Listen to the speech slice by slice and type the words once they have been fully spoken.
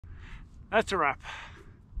That's a wrap.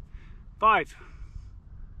 Five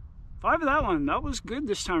of that one. That was good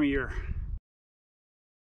this time of year.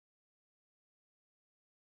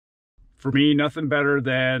 For me, nothing better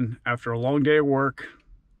than after a long day of work,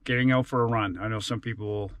 getting out for a run. I know some people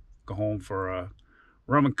will go home for a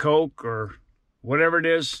rum and coke or whatever it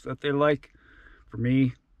is that they like. For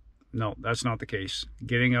me, no, that's not the case.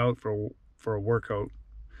 Getting out for a workout,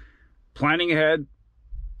 planning ahead,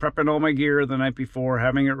 prepping all my gear the night before,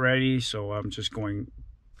 having it ready, so I'm just going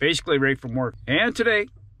basically right from work. And today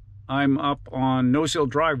I'm up on Nose Hill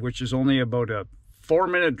Drive, which is only about a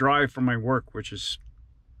 4-minute drive from my work, which is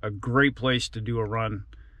a great place to do a run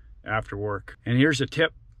after work. And here's a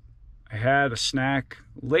tip. I had a snack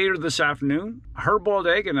later this afternoon, a hard-boiled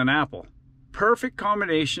egg and an apple. Perfect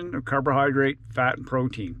combination of carbohydrate, fat, and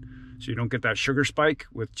protein. So you don't get that sugar spike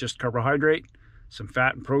with just carbohydrate. Some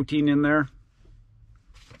fat and protein in there.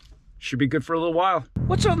 Should be good for a little while.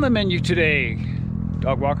 What's on the menu today,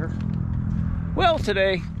 dog walker? Well,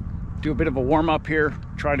 today, do a bit of a warm-up here.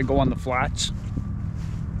 Try to go on the flats.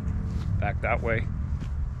 Back that way.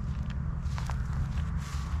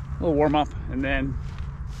 A little warm-up, and then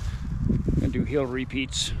I'm gonna do hill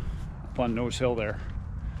repeats up on Nose Hill there.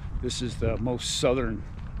 This is the most southern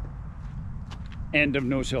end of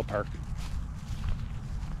Nose Hill Park.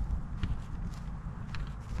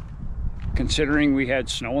 Considering we had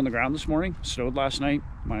snow on the ground this morning, snowed last night,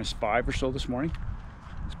 -5 or so this morning.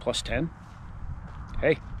 It's +10.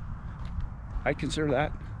 Hey, I'd consider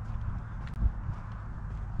that.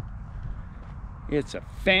 It's a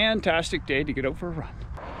fantastic day to get out for a run.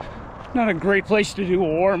 Not a great place to do a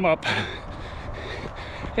warm-up.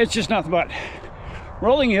 It's just nothing but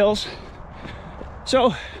rolling hills.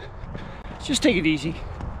 So, just take it easy.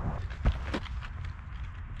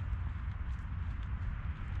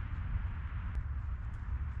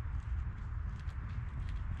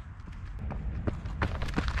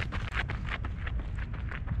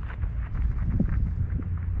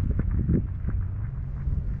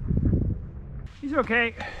 He's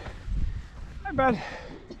okay. Hi, bud.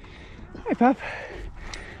 Hi, pup.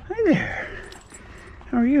 Hi there.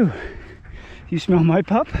 How are you? You smell my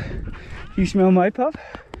pup? You smell my pup?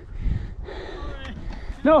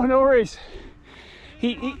 No, no worries.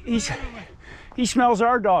 He smells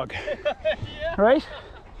our dog. Yeah. Right?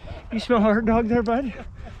 You smell our dog there, bud?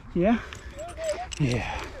 Yeah?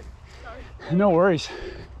 Yeah. No worries.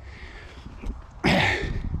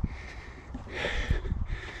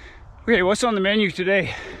 Okay, what's on the menu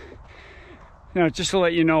today? Now, just to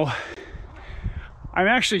let you know, I'm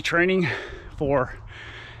actually training for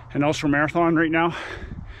an ultra marathon right now.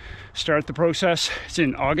 Start the process. It's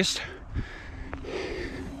in August.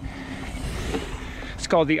 It's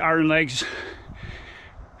called the Ironlegs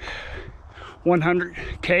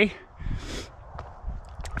 100K.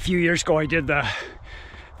 A few years ago I did the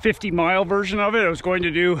 50-mile version of it. I was going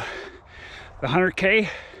to do the 100K,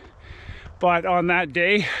 but on that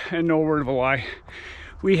day, and no word of a lie,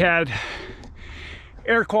 we had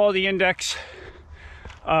air quality index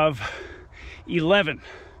of 11.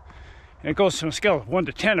 And it goes from a scale of 1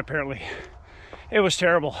 to 10 apparently. It was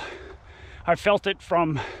terrible. I felt it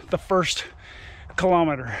from the first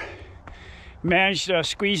kilometer. Managed to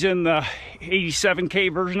squeeze in the 87K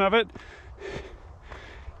version of it.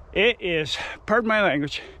 It is, pardon my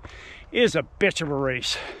language, is a bitch of a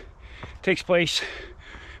race. Takes place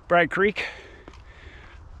Bragg Creek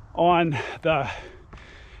on the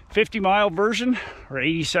 50-mile version, or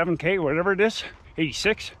 87K, whatever it is,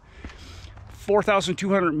 86.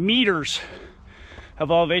 4,200 meters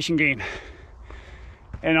of elevation gain.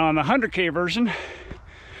 And on the 100K version,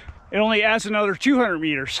 it only adds another 200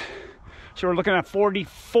 meters. So we're looking at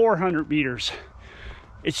 4,400 meters.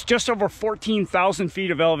 It's just over 14,000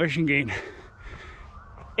 feet of elevation gain.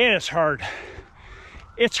 It is hard.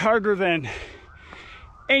 It's harder than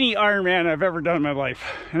any Ironman I've ever done in my life,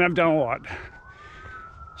 and I've done a lot.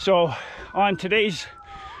 So on today's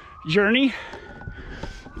journey,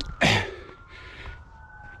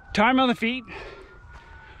 time on the feet,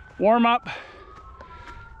 warm up,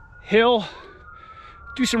 hill,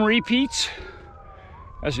 do some repeats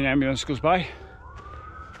as an ambulance goes by.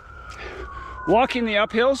 Walking the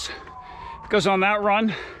uphills, because on that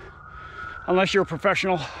run, unless you're a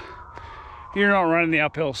professional, you're not running the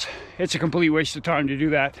uphills. It's a complete waste of time to do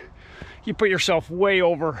that. You put yourself way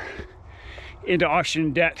over into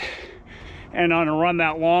oxygen debt, and on a run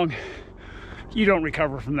that long, you don't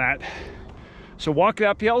recover from that. So walk the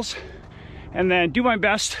uphills, and then do my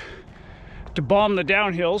best to bomb the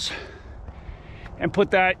downhills and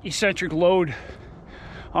put that eccentric load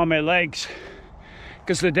on my legs,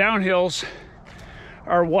 because the downhills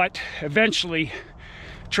are what eventually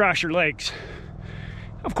trash your legs.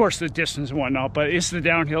 Of course, the distance and whatnot, but it's the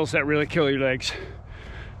downhills that really kill your legs.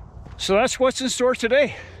 So that's what's in store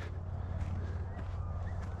today.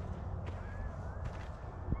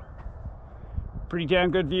 Pretty damn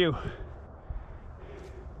good view.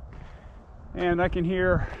 And I can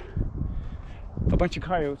hear a bunch of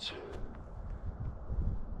coyotes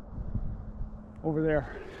over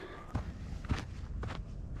there.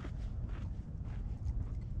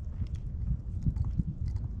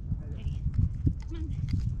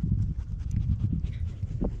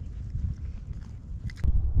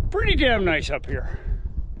 Pretty damn nice up here.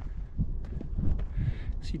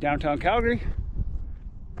 See downtown Calgary.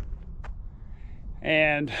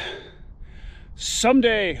 And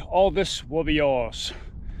someday all this will be yours.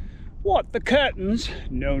 What, the curtains?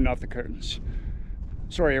 No, not the curtains.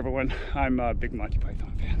 Sorry everyone, I'm a big Monty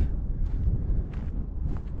Python fan.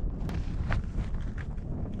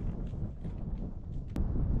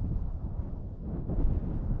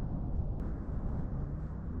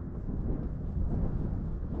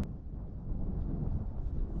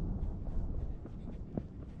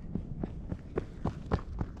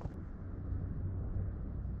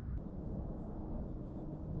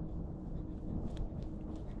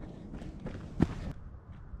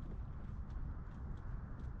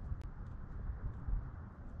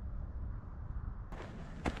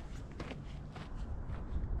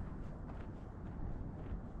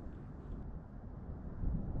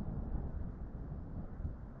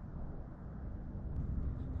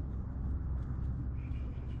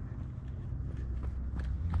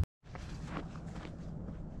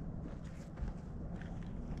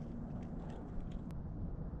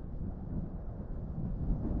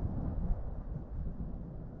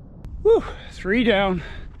 Whew, 3 down.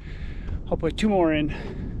 I'll put 2 more in.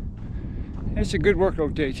 It's a good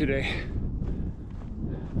workout day today.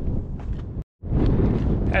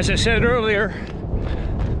 As I said earlier,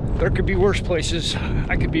 there could be worse places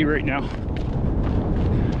I could be right now.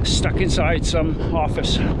 Stuck inside some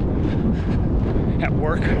office at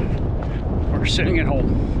work or sitting at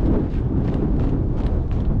home.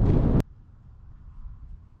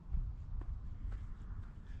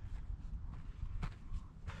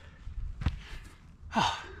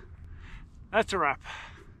 That's a wrap.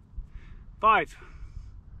 5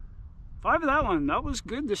 of that one. That was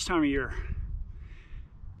good this time of year.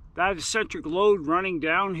 That eccentric load running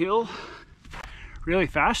downhill really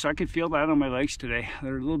fast. I could feel that on my legs today.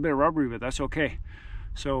 They're a little bit rubbery, but that's okay.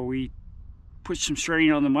 So we put some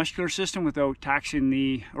strain on the muscular system without taxing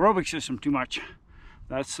the aerobic system too much.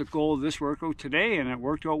 That's the goal of this workout today, and it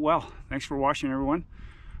worked out well. Thanks for watching, everyone.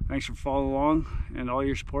 Thanks for following along and all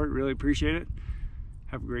your support. Really appreciate it.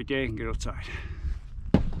 Have a great day and get outside.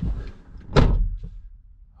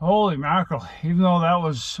 Holy mackerel, even though that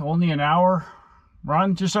was only an hour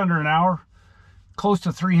run, just under an hour, close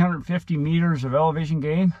to 350 meters of elevation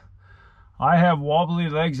gain, I have wobbly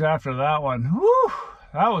legs after that one. Whew,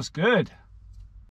 that was good.